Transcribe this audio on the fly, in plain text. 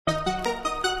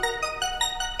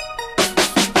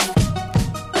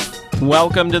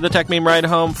Welcome to the Tech Meme Ride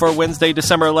Home for Wednesday,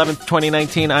 December 11th,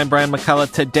 2019. I'm Brian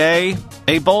McCullough. Today,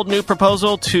 a bold new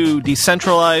proposal to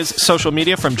decentralize social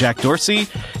media from Jack Dorsey.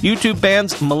 YouTube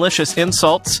bans malicious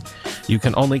insults. You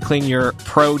can only clean your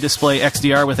Pro Display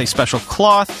XDR with a special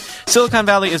cloth. Silicon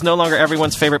Valley is no longer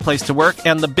everyone's favorite place to work,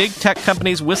 and the big tech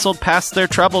companies whistled past their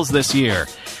troubles this year.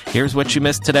 Here's what you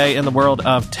missed today in the world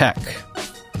of tech.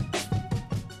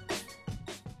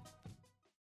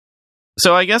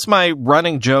 So I guess my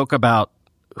running joke about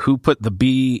who put the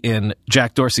bee in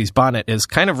Jack Dorsey's bonnet is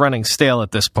kind of running stale at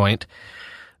this point.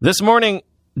 This morning,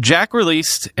 Jack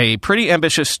released a pretty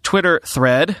ambitious Twitter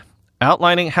thread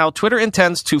outlining how Twitter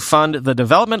intends to fund the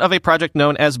development of a project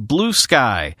known as Blue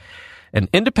Sky, an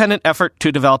independent effort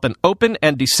to develop an open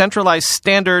and decentralized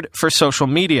standard for social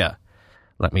media.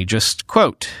 Let me just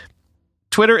quote.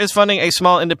 Twitter is funding a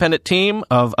small independent team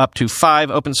of up to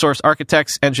 5 open source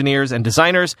architects, engineers, and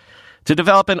designers to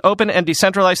develop an open and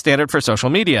decentralized standard for social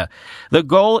media. The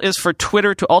goal is for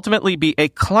Twitter to ultimately be a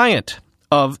client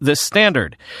of this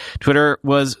standard. Twitter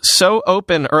was so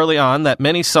open early on that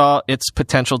many saw its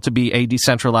potential to be a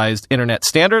decentralized internet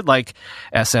standard like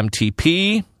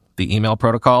SMTP, the email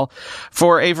protocol.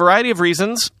 For a variety of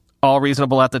reasons, all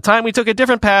reasonable at the time, we took a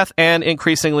different path and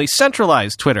increasingly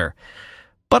centralized Twitter.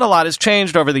 But a lot has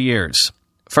changed over the years.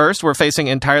 First, we're facing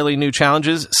entirely new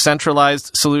challenges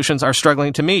centralized solutions are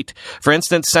struggling to meet. For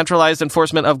instance, centralized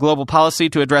enforcement of global policy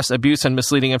to address abuse and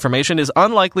misleading information is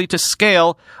unlikely to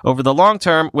scale over the long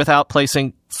term without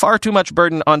placing far too much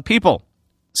burden on people.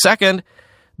 Second,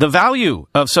 the value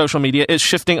of social media is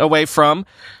shifting away from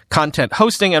content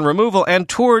hosting and removal and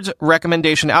towards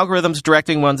recommendation algorithms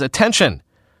directing one's attention.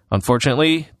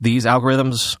 Unfortunately, these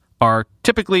algorithms are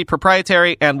typically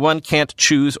proprietary and one can't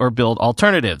choose or build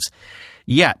alternatives.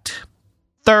 Yet.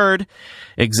 Third,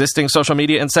 existing social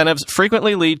media incentives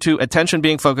frequently lead to attention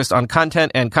being focused on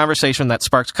content and conversation that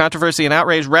sparks controversy and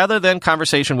outrage rather than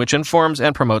conversation which informs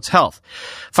and promotes health.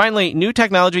 Finally, new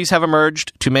technologies have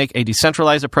emerged to make a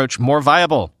decentralized approach more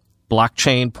viable.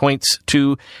 Blockchain points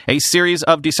to a series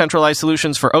of decentralized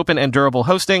solutions for open and durable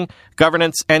hosting,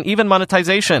 governance, and even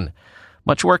monetization.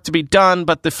 Much work to be done,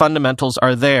 but the fundamentals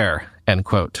are there, end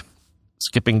quote.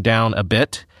 Skipping down a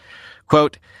bit,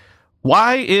 quote,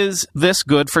 why is this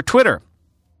good for Twitter?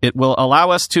 It will allow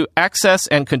us to access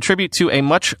and contribute to a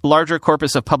much larger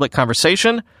corpus of public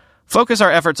conversation, focus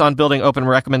our efforts on building open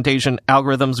recommendation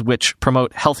algorithms which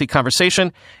promote healthy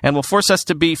conversation, and will force us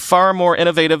to be far more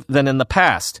innovative than in the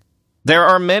past. There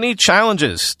are many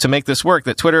challenges to make this work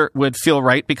that Twitter would feel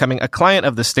right becoming a client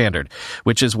of the standard,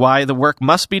 which is why the work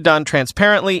must be done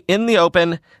transparently in the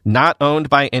open, not owned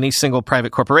by any single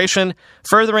private corporation,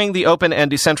 furthering the open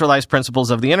and decentralized principles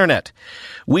of the internet.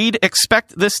 We'd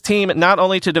expect this team not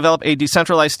only to develop a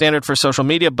decentralized standard for social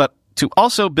media, but to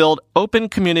also build open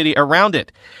community around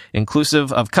it,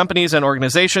 inclusive of companies and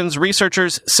organizations,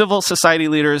 researchers, civil society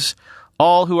leaders,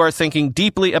 all who are thinking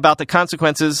deeply about the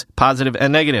consequences, positive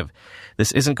and negative.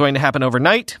 This isn't going to happen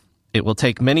overnight. It will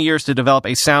take many years to develop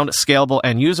a sound, scalable,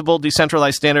 and usable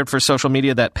decentralized standard for social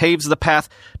media that paves the path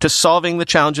to solving the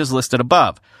challenges listed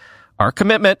above. Our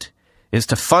commitment is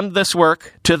to fund this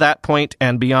work to that point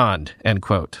and beyond, end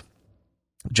quote.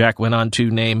 Jack went on to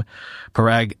name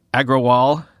Parag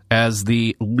Agrawal as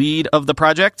the lead of the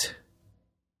project.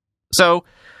 So,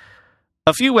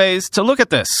 a few ways to look at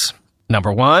this.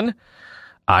 Number one,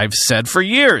 I've said for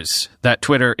years that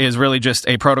Twitter is really just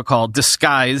a protocol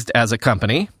disguised as a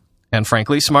company. And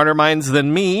frankly, smarter minds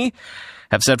than me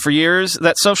have said for years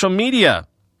that social media,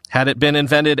 had it been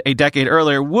invented a decade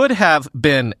earlier, would have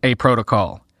been a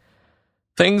protocol.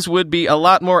 Things would be a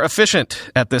lot more efficient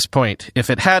at this point if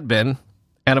it had been.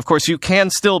 And of course, you can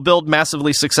still build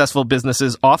massively successful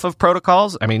businesses off of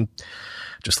protocols. I mean,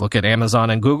 just look at Amazon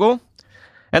and Google.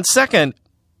 And second,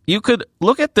 you could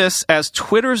look at this as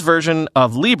Twitter's version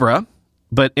of Libra,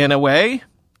 but in a way,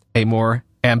 a more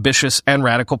ambitious and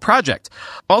radical project.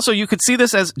 Also, you could see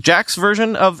this as Jack's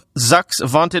version of Zuck's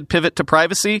vaunted pivot to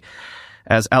privacy.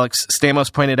 As Alex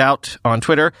Stamos pointed out on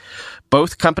Twitter,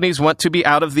 both companies want to be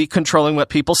out of the controlling what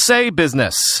people say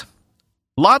business.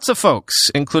 Lots of folks,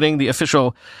 including the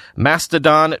official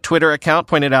Mastodon Twitter account,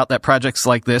 pointed out that projects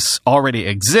like this already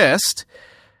exist,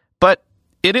 but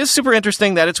it is super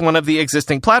interesting that it's one of the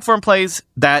existing platform plays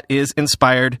that is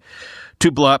inspired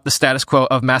to blow up the status quo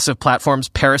of massive platforms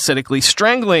parasitically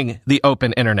strangling the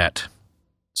open internet.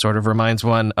 Sort of reminds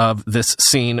one of this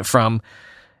scene from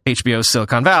HBO's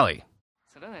Silicon Valley.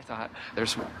 So then I thought,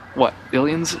 there's,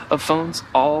 billions of phones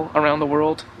all around the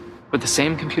world with the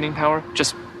same computing power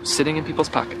just sitting in people's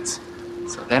pockets.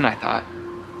 So then I thought,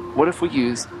 what if we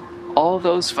used all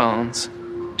those phones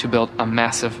to build a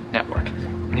massive network?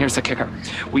 And here's the kicker.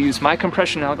 We use my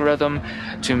compression algorithm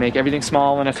to make everything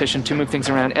small and efficient, to move things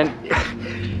around. And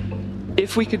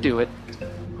if we could do it,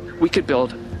 we could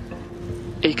build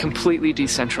a completely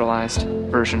decentralized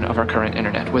version of our current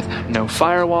internet with no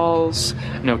firewalls,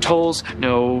 no tolls,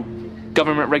 no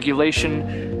government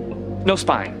regulation, no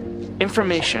spying.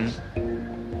 Information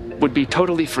would be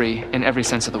totally free in every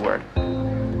sense of the word.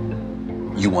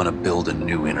 You want to build a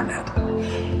new internet?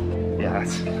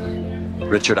 Yes.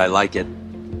 Richard, I like it.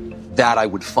 That I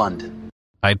would fund.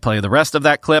 I'd play the rest of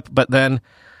that clip, but then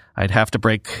I'd have to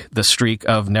break the streak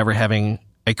of never having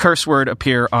a curse word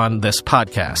appear on this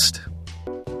podcast.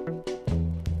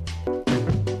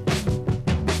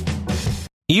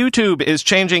 YouTube is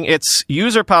changing its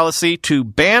user policy to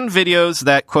ban videos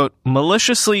that, quote,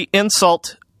 maliciously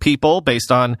insult people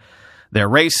based on their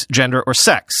race, gender, or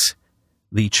sex.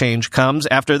 The change comes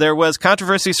after there was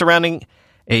controversy surrounding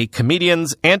a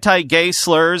comedian's anti-gay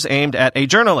slurs aimed at a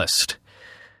journalist.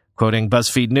 Quoting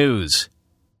BuzzFeed News,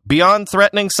 "Beyond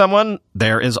threatening someone,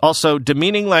 there is also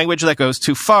demeaning language that goes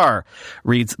too far,"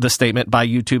 reads the statement by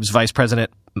YouTube's Vice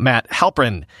President Matt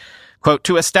Halprin. Quote,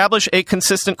 "To establish a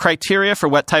consistent criteria for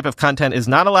what type of content is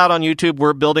not allowed on YouTube,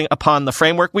 we're building upon the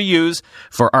framework we use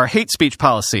for our hate speech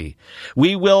policy.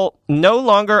 We will no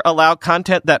longer allow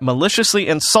content that maliciously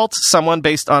insults someone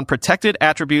based on protected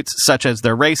attributes such as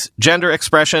their race, gender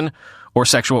expression, or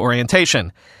sexual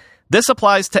orientation. This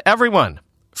applies to everyone,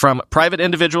 from private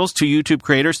individuals to YouTube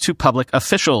creators to public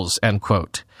officials," end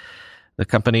quote. The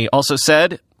company also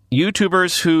said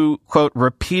YouTubers who, quote,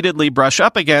 repeatedly brush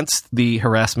up against the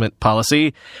harassment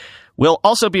policy will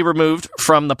also be removed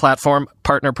from the platform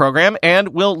partner program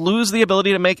and will lose the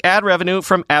ability to make ad revenue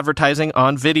from advertising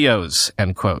on videos,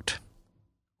 end quote.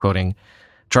 Quoting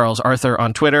Charles Arthur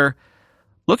on Twitter,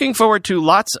 "Looking forward to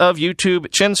lots of YouTube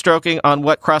chin stroking on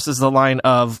what crosses the line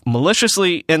of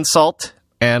maliciously insult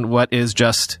and what is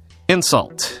just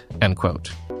insult," end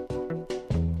quote.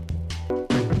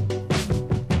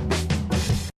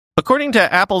 According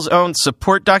to Apple's own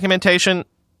support documentation,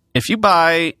 if you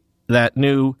buy that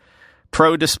new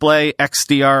Pro Display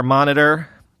XDR monitor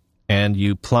and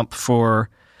you plump for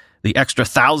the extra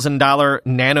 $1,000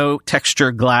 nano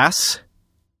texture glass,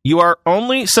 you are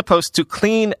only supposed to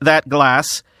clean that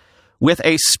glass with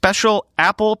a special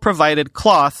Apple-provided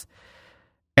cloth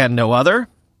and no other,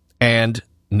 and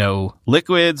no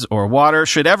liquids or water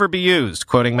should ever be used,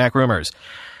 quoting MacRumors.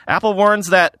 Apple warns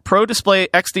that Pro Display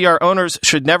XDR owners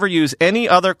should never use any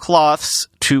other cloths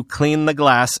to clean the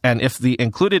glass, and if the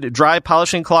included dry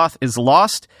polishing cloth is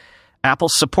lost, Apple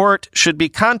support should be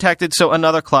contacted so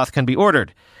another cloth can be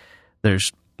ordered.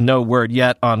 There's no word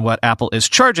yet on what Apple is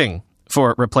charging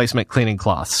for replacement cleaning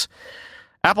cloths.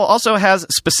 Apple also has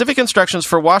specific instructions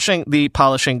for washing the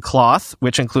polishing cloth,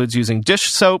 which includes using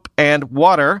dish soap and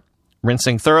water,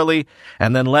 rinsing thoroughly,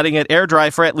 and then letting it air dry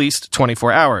for at least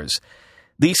 24 hours.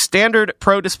 The standard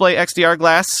Pro Display XDR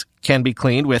glass can be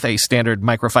cleaned with a standard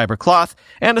microfiber cloth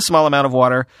and a small amount of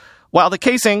water, while the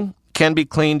casing can be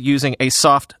cleaned using a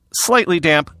soft, slightly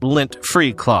damp,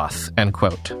 lint-free cloth, end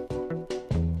quote.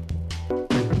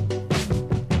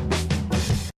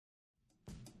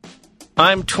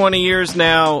 I'm 20 years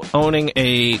now owning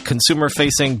a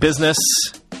consumer-facing business,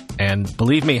 and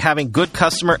believe me, having good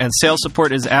customer and sales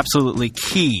support is absolutely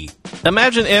key.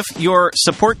 Imagine if your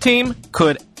support team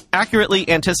could accurately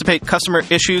anticipate customer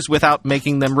issues without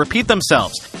making them repeat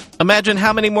themselves. Imagine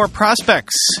how many more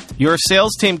prospects your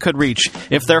sales team could reach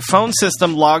if their phone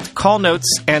system logged call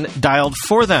notes and dialed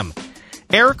for them.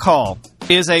 AirCall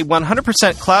is a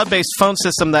 100% cloud-based phone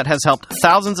system that has helped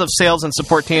thousands of sales and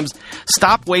support teams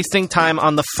stop wasting time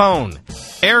on the phone.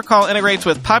 AirCall integrates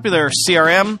with popular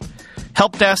CRM,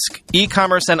 help desk,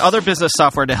 e-commerce, and other business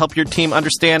software to help your team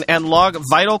understand and log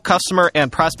vital customer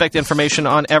and prospect information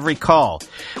on every call.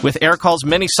 With AirCall's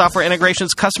many software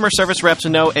integrations, customer service reps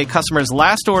know a customer's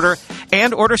last order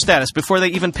and order status before they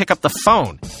even pick up the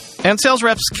phone. And sales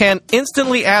reps can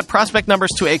instantly add prospect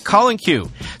numbers to a calling queue,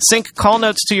 sync call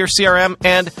notes to your CRM,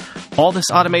 and all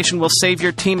this automation will save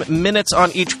your team minutes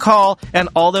on each call, and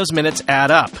all those minutes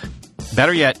add up.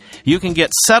 Better yet, you can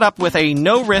get set up with a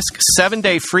no-risk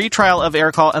 7-day free trial of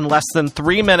AirCall in less than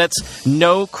 3 minutes,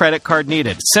 no credit card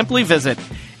needed. Simply visit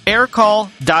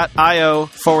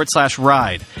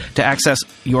aircall.io/ride to access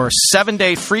your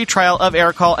 7-day free trial of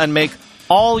AirCall and make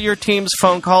all your team's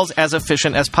phone calls as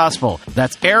efficient as possible.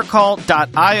 That's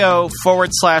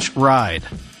aircall.io/ride.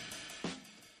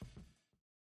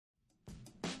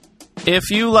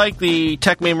 If you like the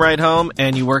Tech Meme Ride Home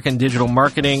and you work in digital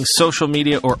marketing, social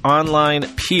media, or online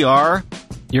PR,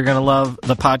 you're going to love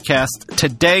the podcast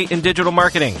Today in Digital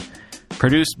Marketing,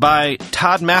 produced by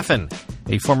Todd Maffin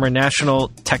a former national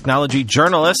technology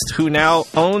journalist who now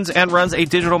owns and runs a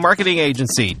digital marketing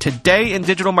agency. Today in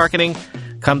Digital Marketing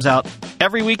comes out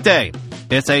every weekday.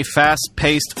 It's a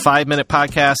fast-paced 5-minute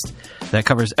podcast that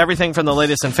covers everything from the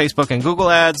latest in Facebook and Google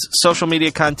ads, social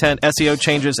media content, SEO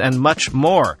changes, and much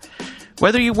more.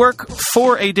 Whether you work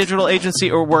for a digital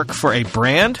agency or work for a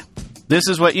brand, this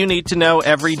is what you need to know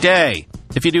every day.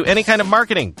 If you do any kind of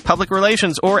marketing, public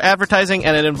relations, or advertising,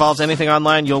 and it involves anything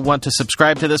online, you'll want to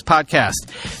subscribe to this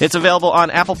podcast. It's available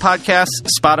on Apple Podcasts,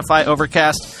 Spotify,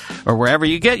 Overcast, or wherever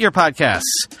you get your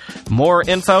podcasts. More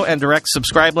info and direct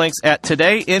subscribe links at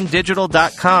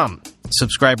todayindigital.com.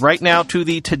 Subscribe right now to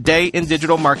the Today in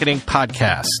Digital Marketing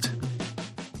podcast.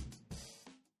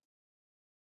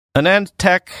 Anand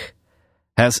Tech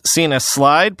has seen a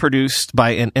slide produced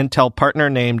by an Intel partner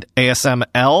named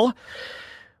ASML,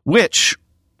 which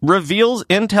reveals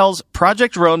Intel's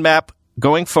project roadmap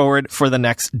going forward for the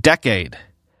next decade.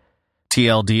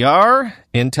 TLDR,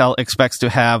 Intel expects to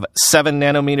have 7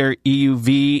 nanometer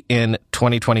EUV in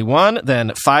 2021,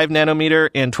 then 5 nanometer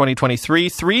in 2023,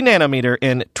 3 nanometer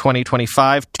in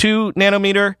 2025, 2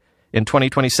 nanometer in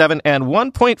 2027, and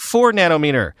 1.4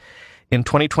 nanometer in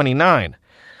 2029.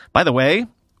 By the way,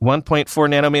 1.4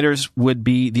 nanometers would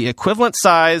be the equivalent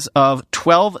size of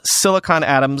 12 silicon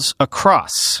atoms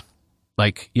across.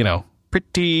 Like,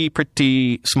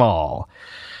 pretty small.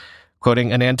 Quoting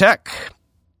Anand Tech,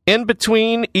 in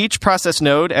between each process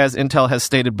node, as Intel has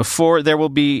stated before, there will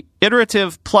be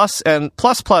iterative plus and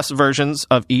plus versions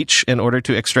of each in order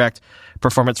to extract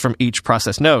performance from each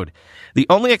process node. The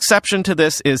only exception to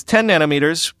this is 10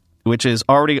 nanometers, which is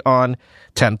already on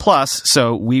 10 plus,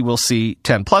 so we will see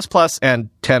 10 plus plus and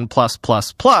 10 plus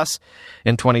plus plus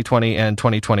in 2020 and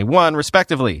 2021,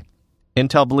 respectively.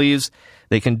 Intel believes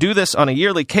they can do this on a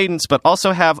yearly cadence, but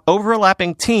also have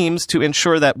overlapping teams to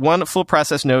ensure that one full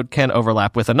process node can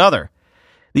overlap with another.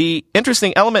 The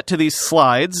interesting element to these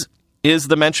slides is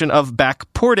the mention of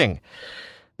backporting.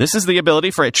 This is the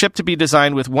ability for a chip to be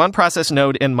designed with one process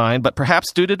node in mind, but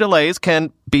perhaps due to delays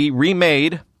can be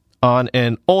remade on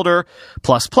an older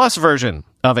plus version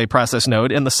of a process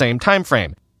node in the same time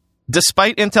frame.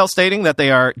 Despite Intel stating that they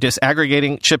are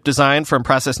disaggregating chip design from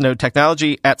process node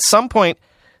technology, at some point,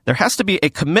 there has to be a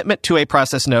commitment to a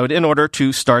process node in order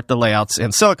to start the layouts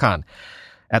in silicon.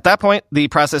 At that point, the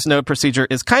process node procedure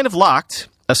is kind of locked,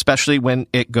 especially when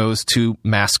it goes to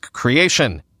mask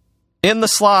creation. In the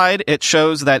slide, it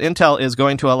shows that Intel is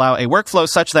going to allow a workflow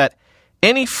such that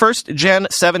any first-gen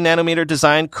 7 nanometer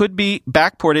design could be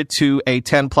backported to a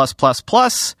 10 plus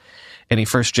plus. Any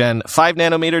first-gen 5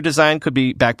 nanometer design could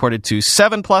be backported to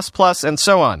 7 plus, and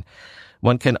so on.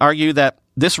 One can argue that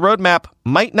this roadmap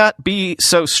might not be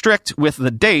so strict with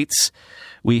the dates.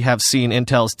 We have seen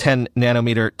Intel's 10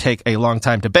 nanometer take a long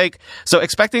time to bake, so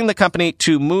expecting the company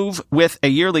to move with a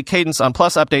yearly cadence on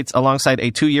plus updates alongside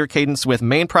a 2-year cadence with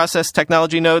main process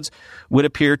technology nodes would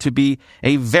appear to be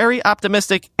a very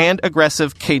optimistic and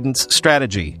aggressive cadence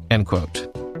strategy, end quote.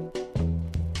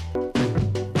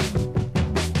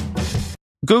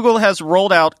 Google has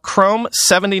rolled out Chrome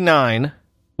 79,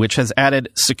 which has added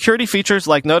security features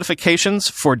like notifications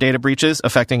for data breaches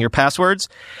affecting your passwords,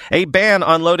 a ban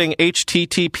on loading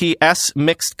HTTPS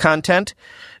mixed content,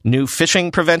 new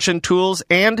phishing prevention tools,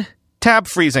 and tab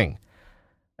freezing.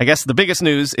 I guess the biggest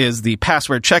news is the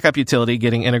password checkup utility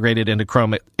getting integrated into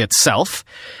Chrome itself.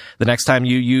 The next time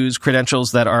you use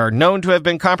credentials that are known to have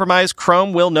been compromised,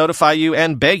 Chrome will notify you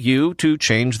and beg you to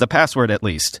change the password at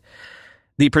least.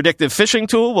 The predictive phishing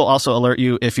tool will also alert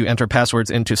you if you enter passwords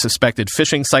into suspected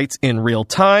phishing sites in real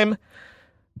time.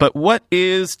 But what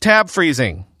is tab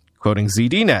freezing? Quoting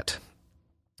ZDNet.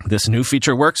 This new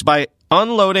feature works by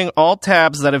unloading all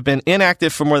tabs that have been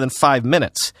inactive for more than 5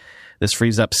 minutes. This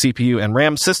frees up CPU and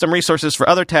RAM system resources for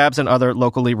other tabs and other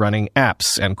locally running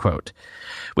apps, end quote.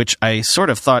 Which I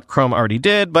sort of thought Chrome already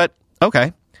did, but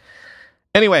okay.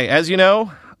 Anyway, as you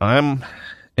know, I'm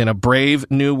in a brave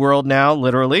new world now,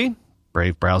 literally.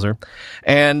 Brave browser.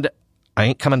 And I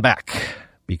ain't coming back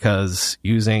because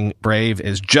using Brave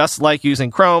is just like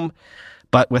using Chrome,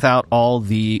 but without all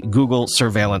the Google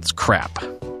surveillance crap.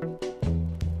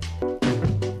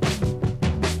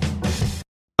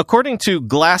 According to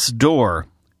Glassdoor,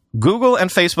 Google and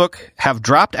Facebook have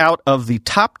dropped out of the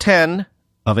top 10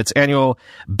 of its annual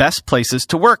best places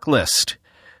to work list.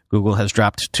 Google has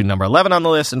dropped to number 11 on the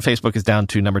list, and Facebook is down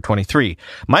to number 23.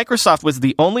 Microsoft was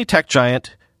the only tech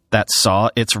giant that saw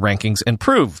its rankings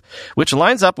improve, which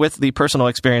lines up with the personal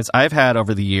experience I've had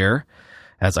over the year,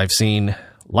 as I've seen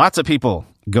lots of people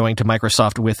going to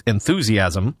Microsoft with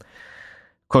enthusiasm.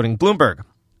 Quoting Bloomberg,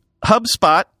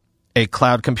 HubSpot a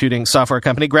cloud computing software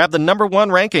company, grabbed the number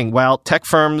 1 ranking, while tech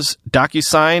firms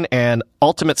DocuSign and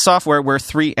Ultimate Software were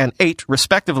 3 and 8,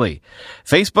 respectively.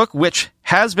 Facebook, which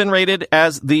has been rated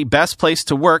as the best place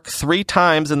to work 3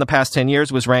 times in the past 10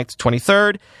 years, was ranked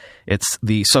 23rd. It's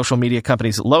the social media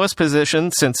company's lowest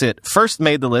position since it first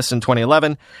made the list in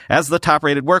 2011 as the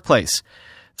top-rated workplace.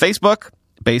 Facebook,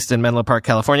 based in Menlo Park,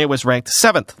 California, was ranked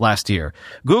 7th last year.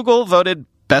 Google voted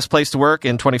best place to work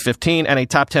in 2015, and a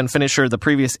top 10 finisher the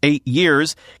previous 8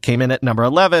 years came in at number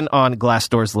 11 on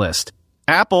Glassdoor's list.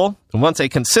 Apple, once a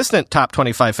consistent top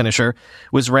 25 finisher,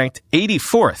 was ranked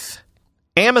 84th.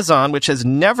 Amazon, which has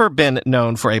never been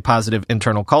known for a positive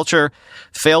internal culture,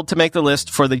 failed to make the list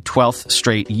for the 12th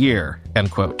straight year,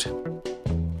 end quote.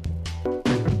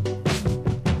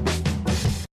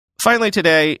 Finally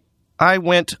today, I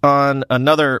went on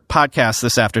another podcast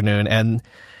this afternoon, and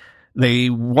they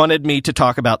wanted me to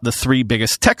talk about the 3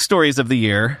 biggest tech stories of the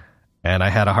year, and I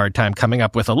had a hard time coming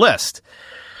up with a list.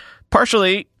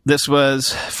 Partially, this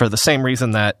was for the same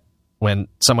reason that when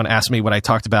someone asked me what I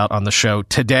talked about on the show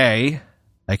today,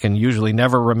 I can usually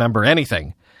never remember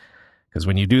anything. Because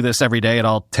when you do this every day, it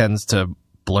all tends to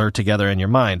blur together in your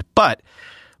mind. But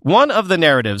one of the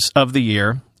narratives of the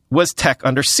year was tech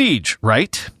under siege,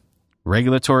 right?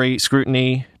 Regulatory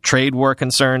scrutiny, trade war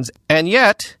concerns, and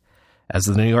yet, as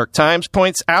the New York Times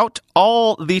points out,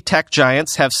 all the tech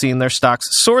giants have seen their stocks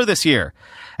soar this year,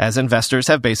 as investors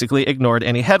have basically ignored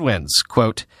any headwinds.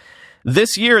 Quote,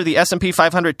 this year, the S&P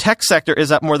 500 tech sector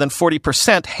is up more than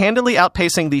 40%, handily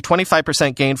outpacing the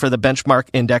 25% gain for the benchmark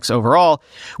index overall,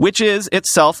 which is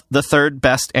itself the 3rd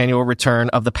best annual return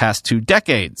of the past 2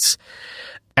 decades.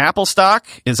 Apple stock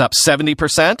is up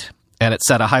 70%. And it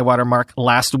set a high-water mark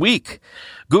last week.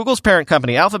 Google's parent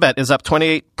company, Alphabet, is up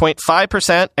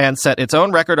 28.5% and set its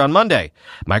own record on Monday.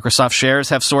 Microsoft shares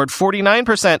have soared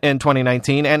 49% in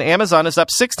 2019, and Amazon is up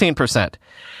 16%.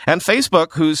 And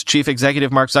Facebook, whose chief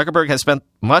executive Mark Zuckerberg has spent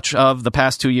much of the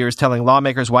past 2 years telling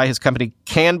lawmakers why his company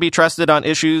can be trusted on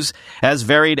issues as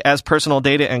varied as personal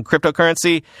data and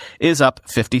cryptocurrency, is up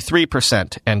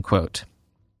 53%, end quote.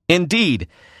 Indeed,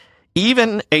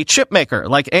 even a chip maker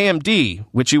like AMD,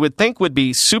 which you would think would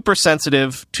be super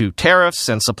sensitive to tariffs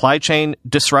and supply chain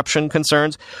disruption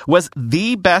concerns, was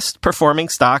the best performing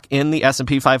stock in the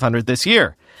S&P 500 this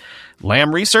year.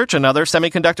 Lam Research, another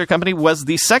semiconductor company, was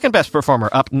the second best performer,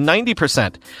 up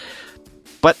 90%.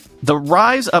 But the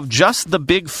rise of just the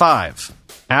big 5,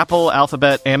 Apple,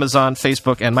 Alphabet, Amazon,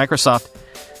 Facebook, and Microsoft,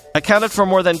 accounted for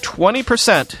more than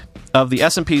 20% of the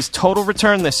S&P's total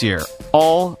return this year,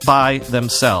 all by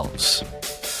themselves.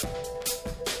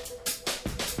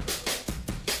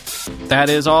 That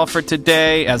is all for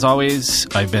today. As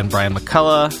always, I've been Brian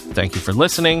McCullough. Thank you for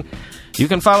listening. You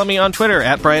can follow me on Twitter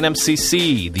at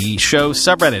BrianMCC. The show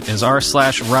subreddit is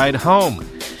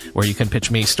r/ridehome, where you can pitch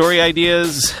me story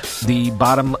ideas. The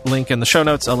bottom link in the show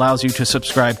notes allows you to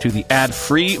subscribe to the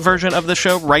ad-free version of the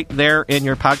show right there in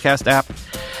your podcast app.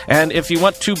 And if you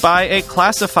want to buy a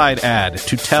classified ad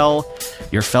to tell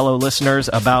your fellow listeners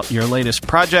about your latest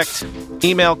project,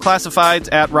 email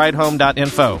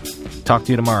classifieds@ridehome.info. Talk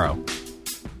to you tomorrow.